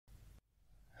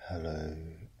Hello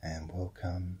and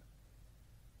welcome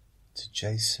to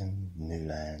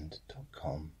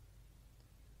jasonnewland.com.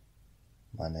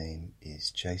 My name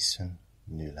is Jason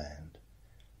Newland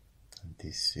and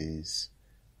this is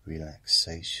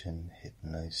Relaxation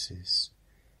Hypnosis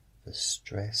for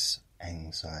stress,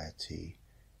 anxiety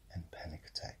and panic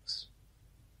attacks.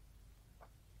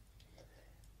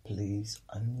 Please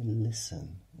only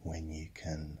listen when you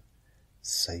can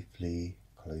safely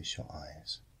close your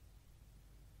eyes.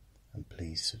 And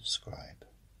please subscribe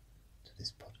to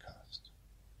this podcast.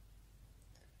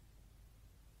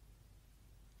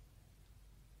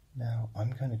 Now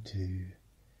I'm going to do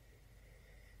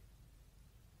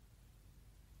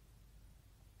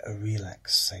a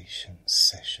relaxation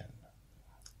session,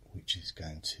 which is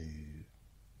going to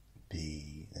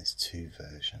be, there's two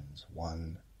versions,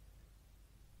 one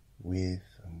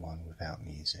with and one without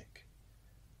music.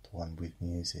 The one with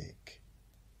music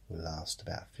will last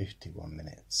about 51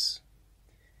 minutes,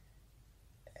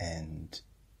 and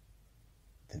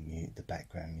the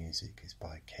background music is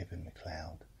by Kevin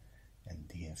MacLeod, and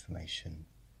the information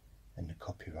and the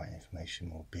copyright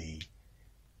information will be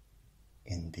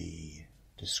in the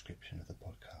description of the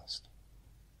podcast.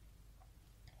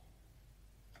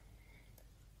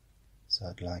 So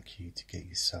I'd like you to get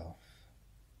yourself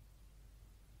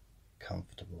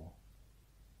comfortable.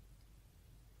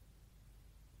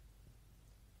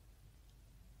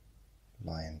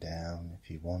 Lying down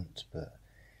if you want, but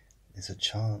there's a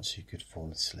chance you could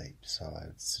fall asleep, so I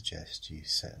would suggest you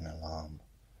set an alarm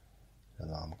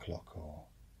clock or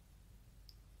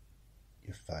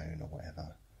your phone or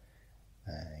whatever,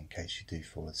 in case you do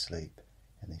fall asleep.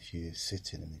 And if you're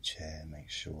sitting in the chair,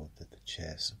 make sure that the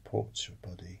chair supports your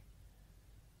body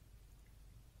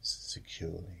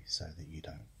securely so that you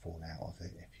don't fall out of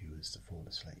it if you was to fall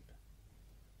asleep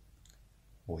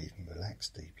or even relax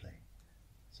deeply.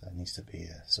 So it needs to be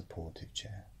a supportive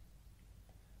chair.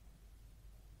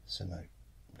 So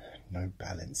no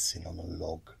balancing on a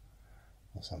log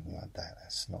or something like that.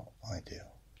 That's not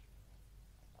ideal.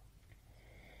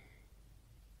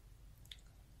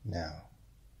 Now,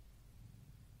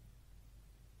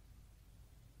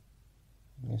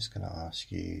 I'm just going to ask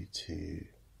you to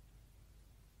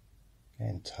get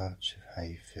in touch with how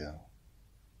you feel.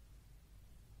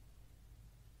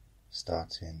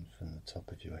 Starting from the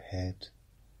top of your head,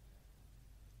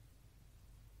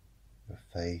 your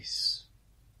face,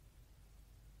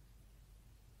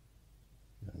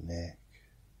 your neck,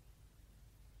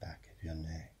 back of your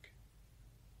neck,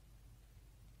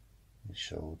 your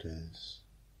shoulders,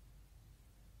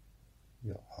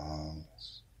 your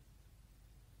arms,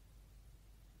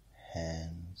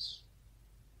 hands,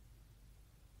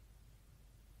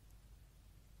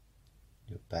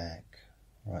 your back,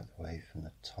 right the way from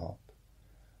the top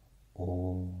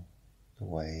all the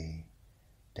way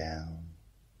down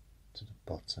to the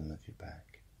bottom of your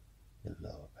back, your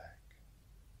lower back.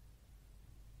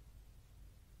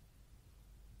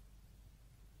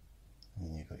 And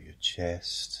then you've got your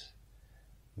chest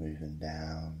moving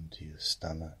down to your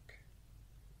stomach,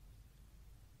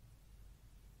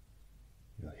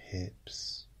 your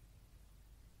hips,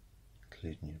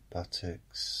 including your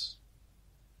buttocks,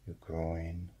 your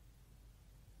groin,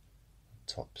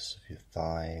 the tops of your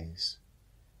thighs,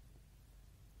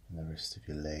 and the rest of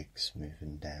your legs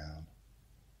moving down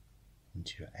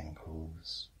into your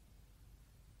ankles,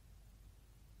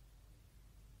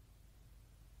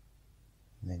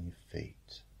 and then your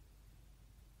feet.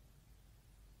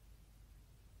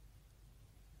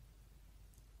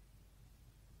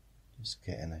 Just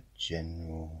getting a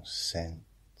general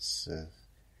sense of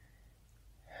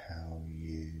how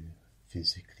you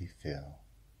physically feel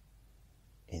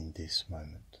in this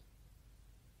moment.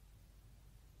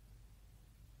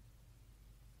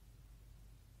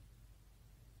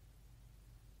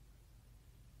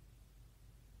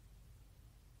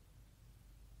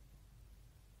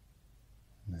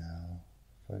 Now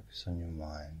focus on your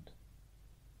mind,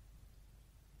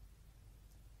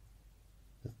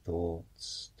 the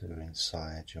thoughts that are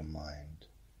inside your mind.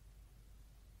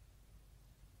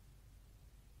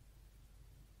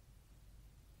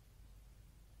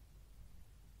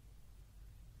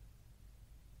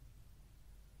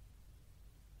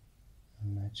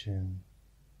 Imagine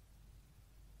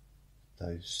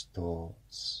those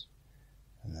thoughts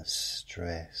and the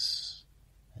stress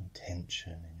and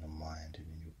tension in your mind and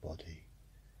in your body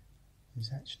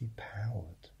is actually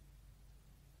powered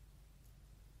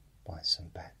by some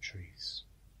batteries.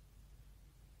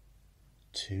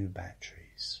 2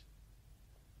 batteries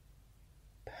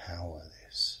power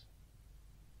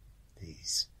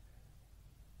these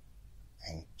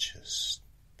anxious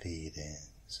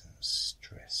feelings and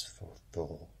stressful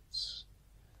thoughts.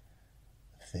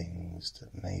 things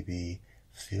that maybe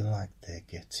feel like they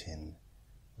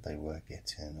were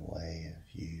getting in the way of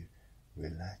you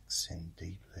relaxing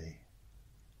deeply.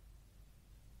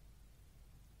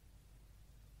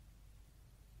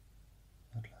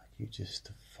 I'd like you just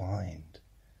to find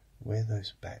where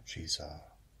those batteries are.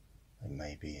 They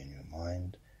may be in your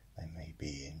mind, they may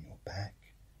be in your back,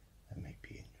 they may be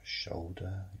in your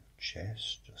shoulder, your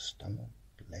chest, your stomach,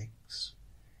 legs,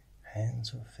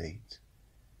 hands or feet.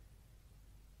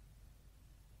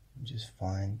 And just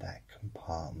find that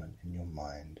compartment in your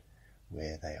mind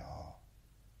where they are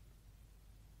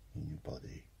in your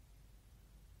body.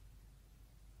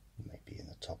 Maybe in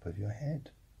the top of your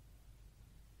head.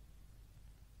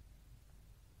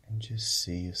 And just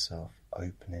see yourself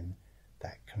opening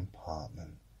that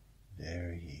compartment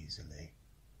very easily.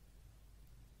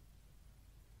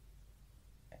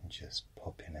 And just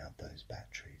popping out those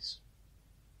batteries.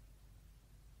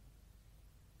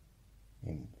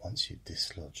 And once you've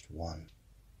dislodged one,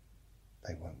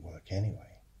 they won't work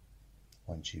anyway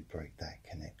once you break that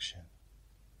connection.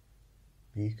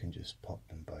 You can just pop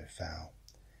them both out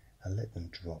and let them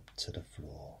drop to the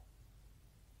floor.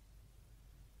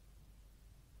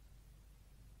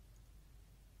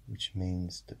 Which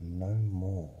means that no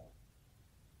more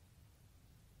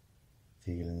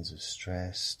feelings of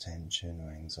stress, tension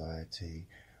or anxiety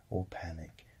or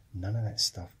panic, none of that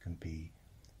stuff can be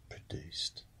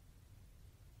produced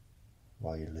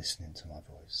while you're listening to my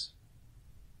voice.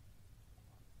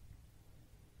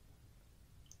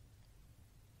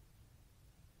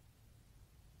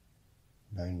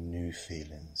 No new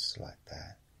feelings like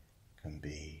that can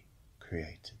be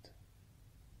created,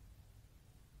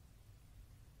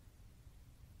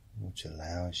 which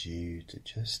allows you to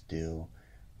just deal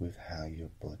with how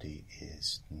your body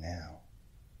is now,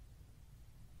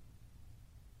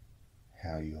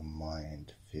 how your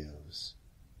mind feels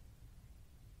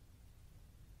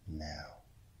now.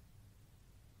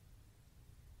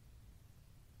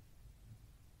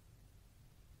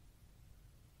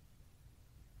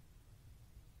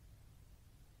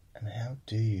 And how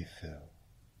do you feel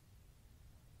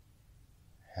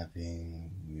having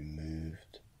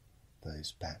removed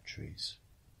those batteries?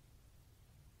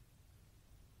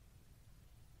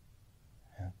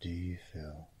 How do you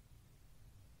feel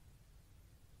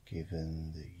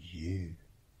given that you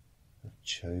have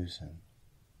chosen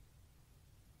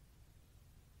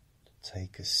to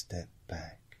take a step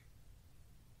back?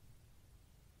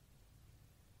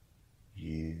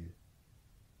 You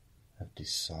have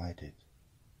decided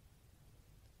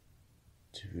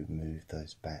to remove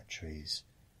those batteries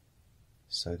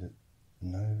so that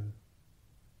no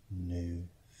new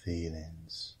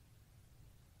feelings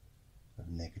of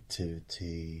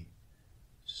negativity,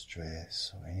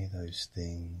 stress, or any of those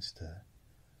things that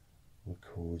were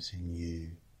causing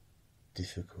you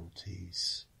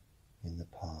difficulties in the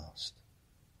past,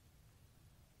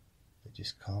 that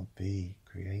just can't be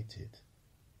created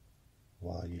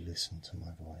while you listen to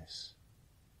my voice.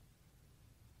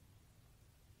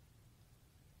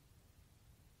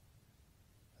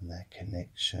 And that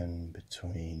connection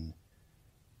between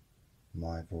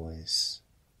my voice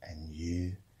and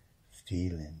you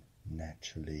feeling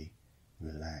naturally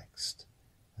relaxed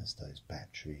as those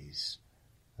batteries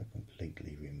are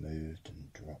completely removed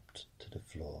and dropped to the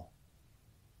floor.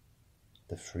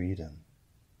 The freedom,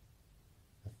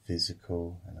 the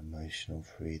physical and emotional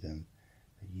freedom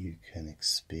that you can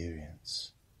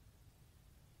experience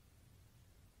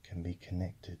can be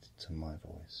connected to my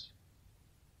voice.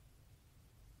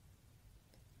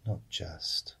 Not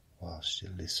just whilst you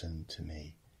listen to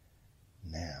me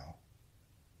now,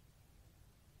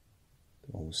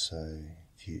 but also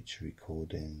future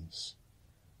recordings,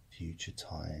 future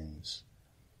times.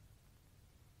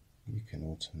 You can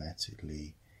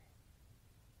automatically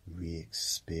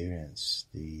re-experience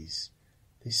this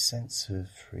sense of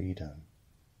freedom,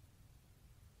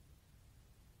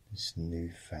 this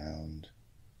newfound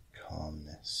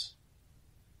calmness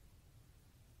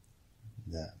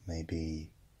that maybe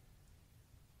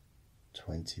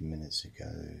 20 minutes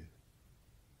ago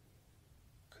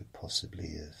could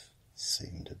possibly have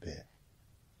seemed a bit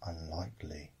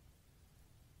unlikely.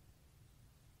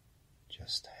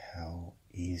 Just how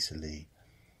easily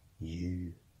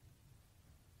you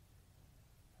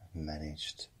have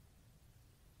managed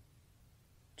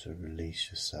to release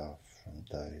yourself from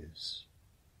those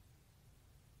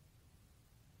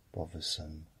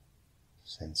bothersome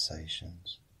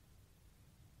sensations.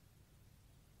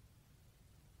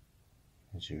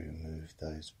 As you remove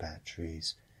those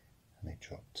batteries and they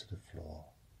drop to the floor,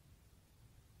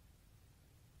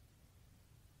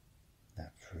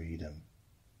 that freedom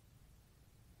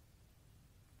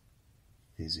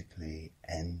physically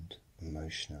and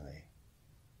emotionally,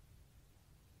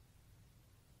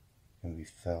 can be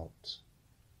felt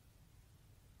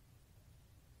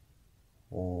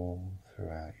all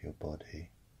throughout your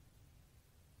body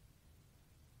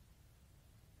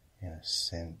in a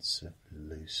sense of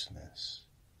looseness.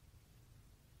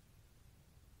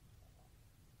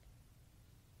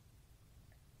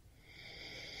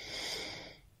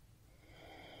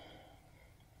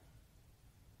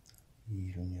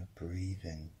 Even your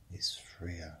breathing is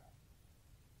freer.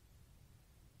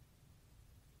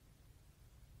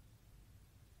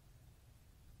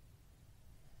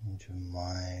 And your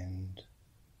mind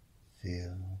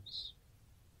feels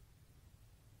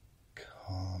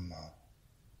calmer.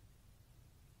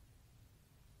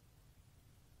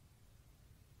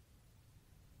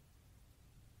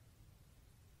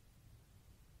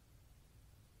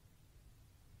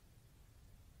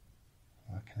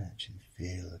 I can actually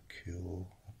feel a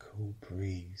cool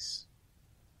breeze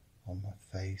on my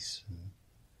face, and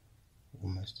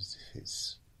almost as if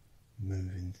it's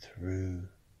moving through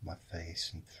my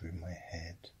face and through my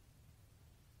head,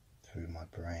 through my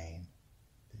brain.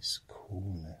 This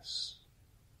coolness,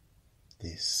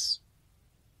 this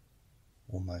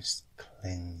almost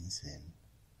cleansing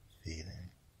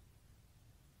feeling.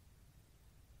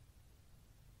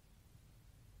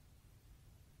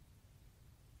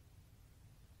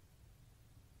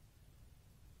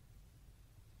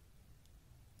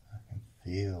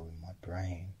 Feel in my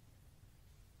brain,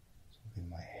 sort of in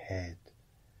my head,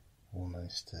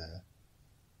 almost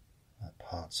like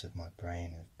parts of my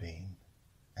brain have been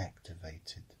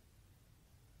activated.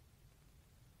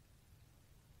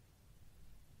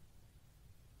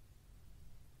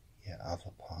 Yet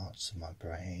other parts of my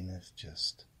brain have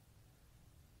just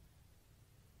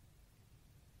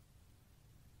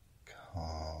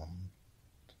calmed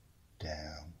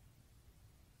down.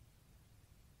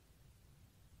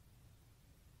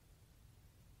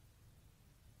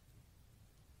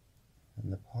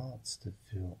 And the parts that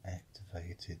feel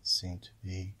activated seem to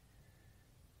be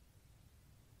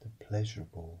the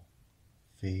pleasurable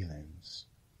feelings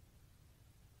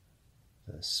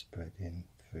that are spreading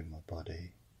through my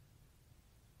body.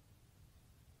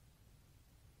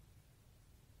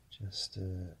 Just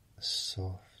a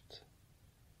soft,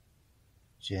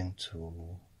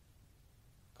 gentle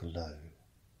glow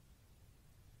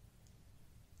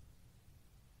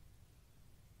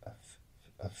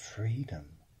of freedom.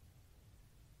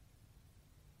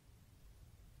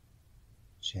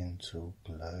 Gentle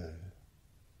glow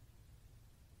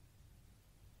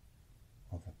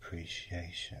of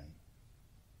appreciation.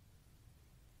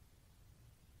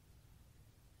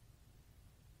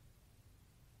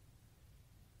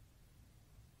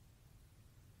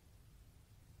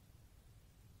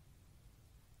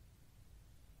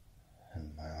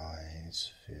 And my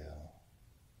eyes feel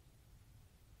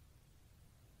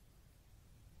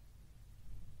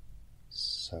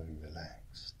so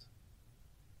relaxed.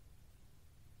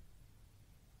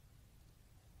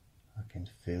 I can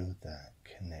feel that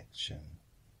connection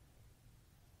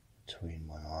between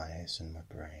my eyes and my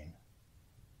brain,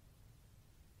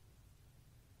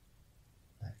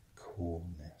 that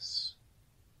coolness.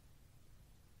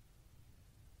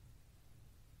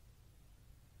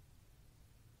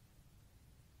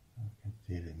 I can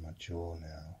feel it in my jaw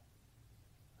now,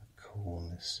 a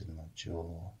coolness in my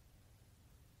jaw,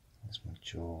 as my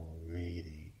jaw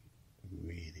really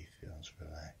feels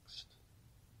relaxed.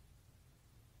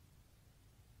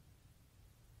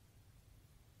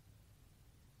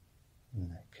 And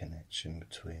that connection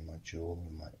between my jaw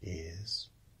and my ears,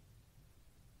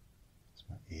 as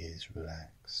my ears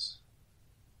relax,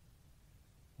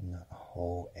 and that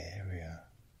whole area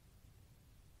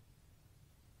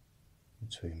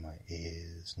between my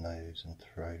ears, nose and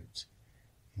throat,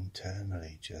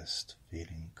 internally just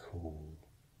feeling cool.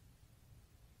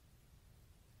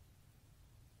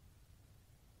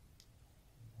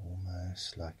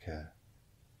 Almost like a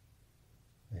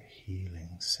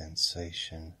healing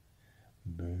sensation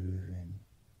moving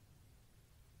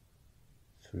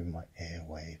through my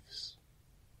airwaves,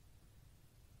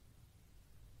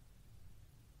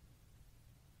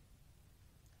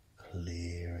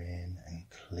 clearing and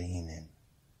cleaning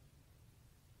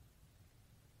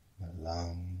my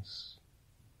lungs,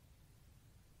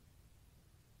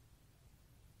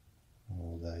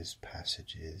 all those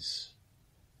passages,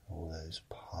 all those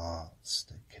parts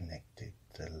that connected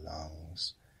the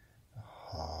lungs, the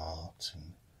heart,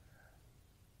 and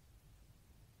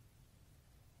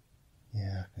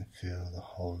I can feel the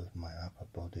whole of my upper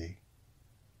body,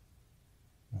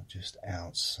 not just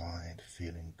outside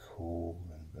feeling cool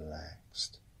and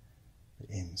relaxed, but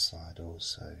inside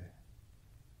also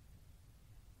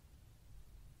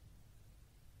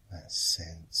that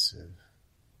sense of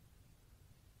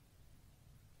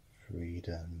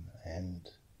freedom and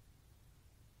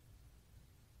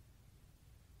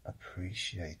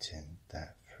appreciating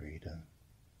that freedom,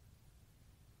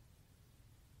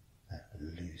 that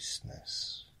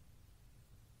looseness,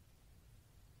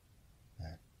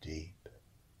 that deep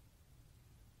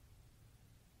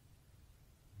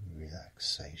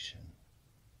relaxation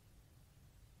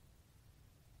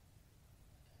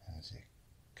as it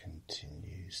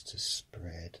continues to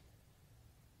spread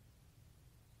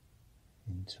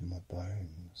into my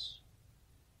bones.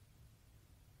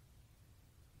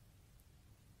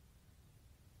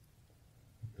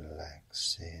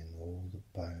 Relaxing all the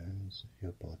bones of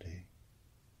your body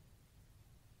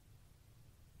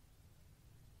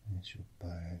as your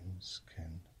bones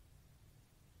can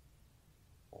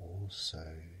also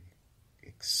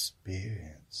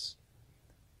experience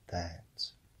that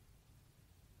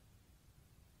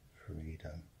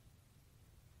freedom.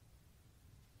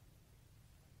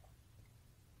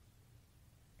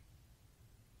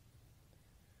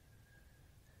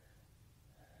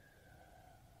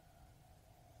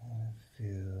 It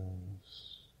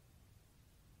feels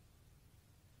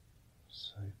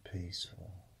so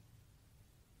peaceful.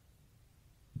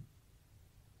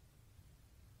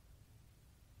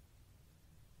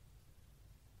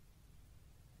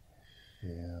 It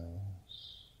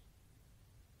feels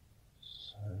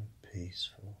so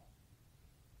peaceful.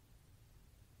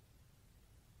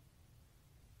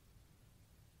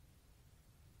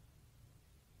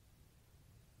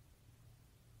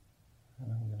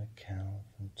 And I'm going to count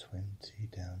from 20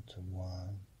 down to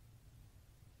 1.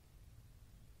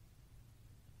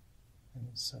 And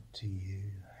it's up to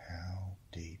you how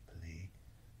deeply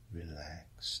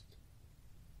relaxed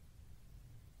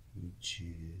you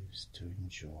choose to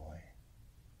enjoy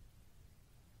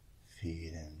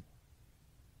feeling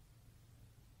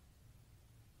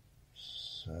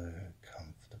so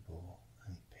comfortable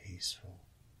and peaceful.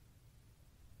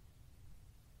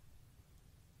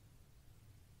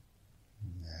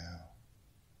 Now,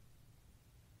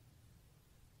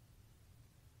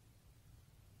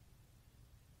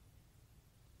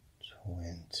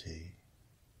 20.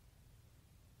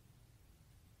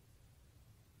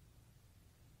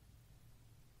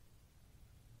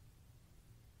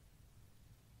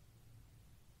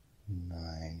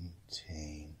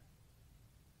 19.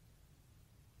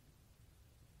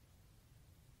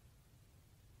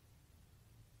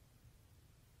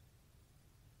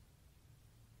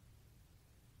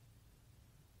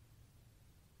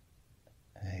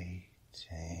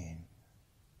 18.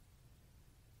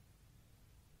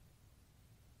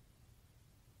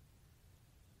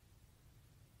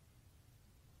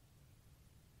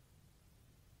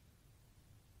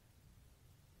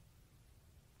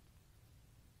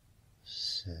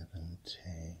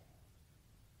 17.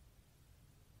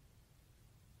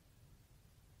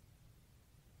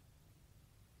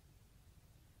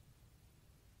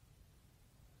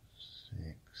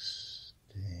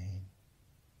 16.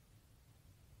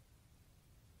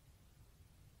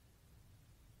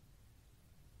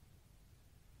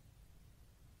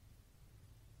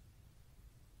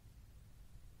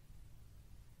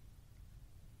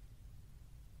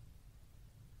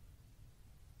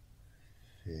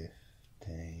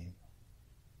 15.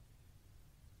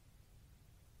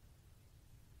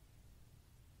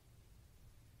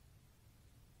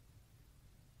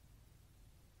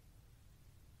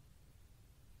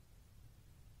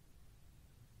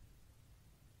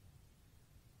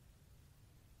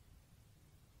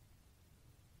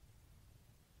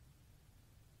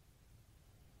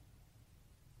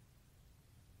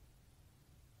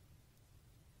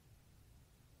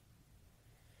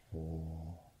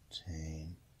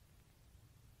 14.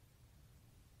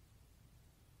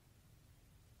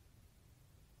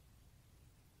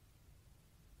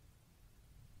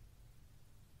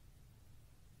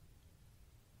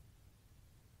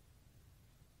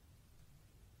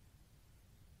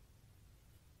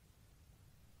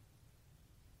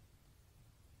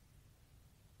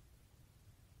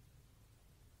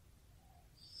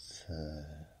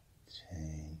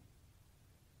 13.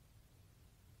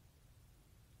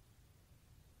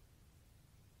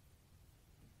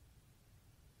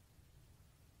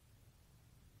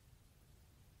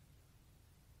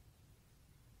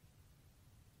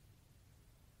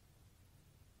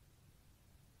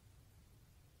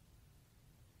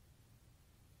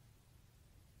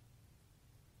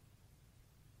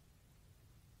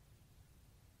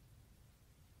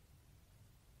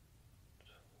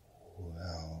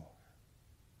 12.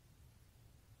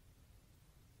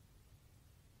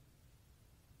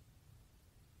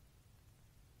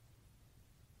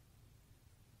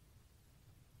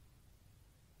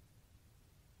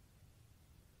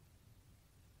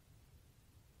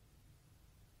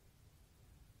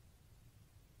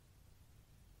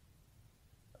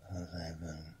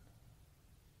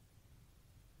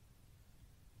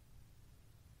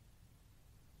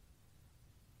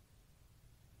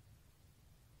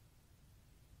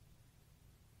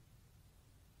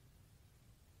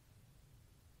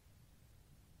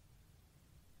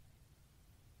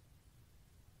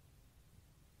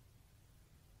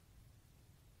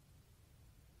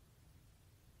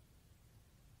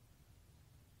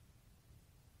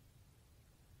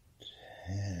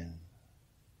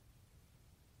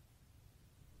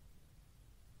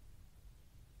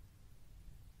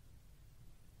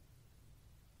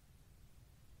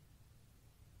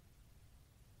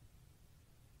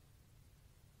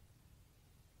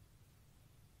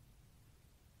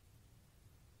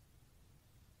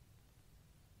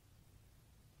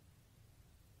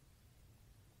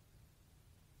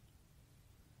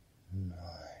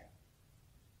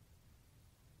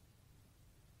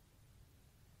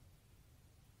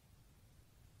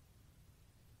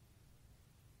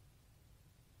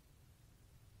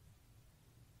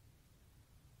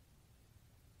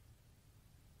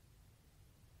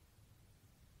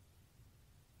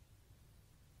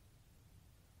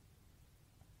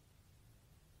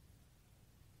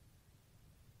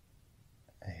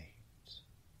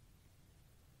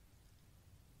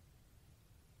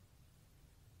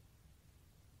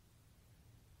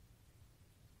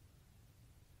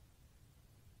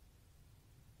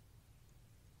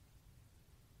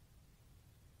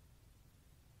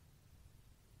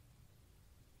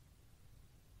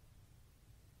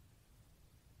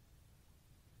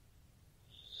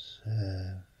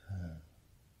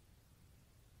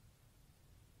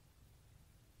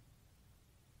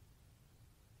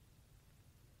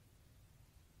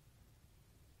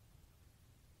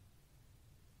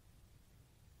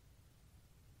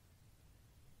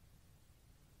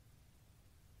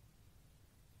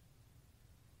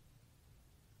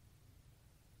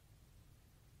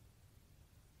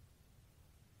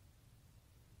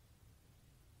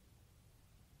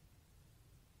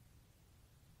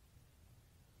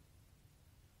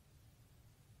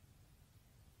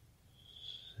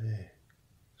 this.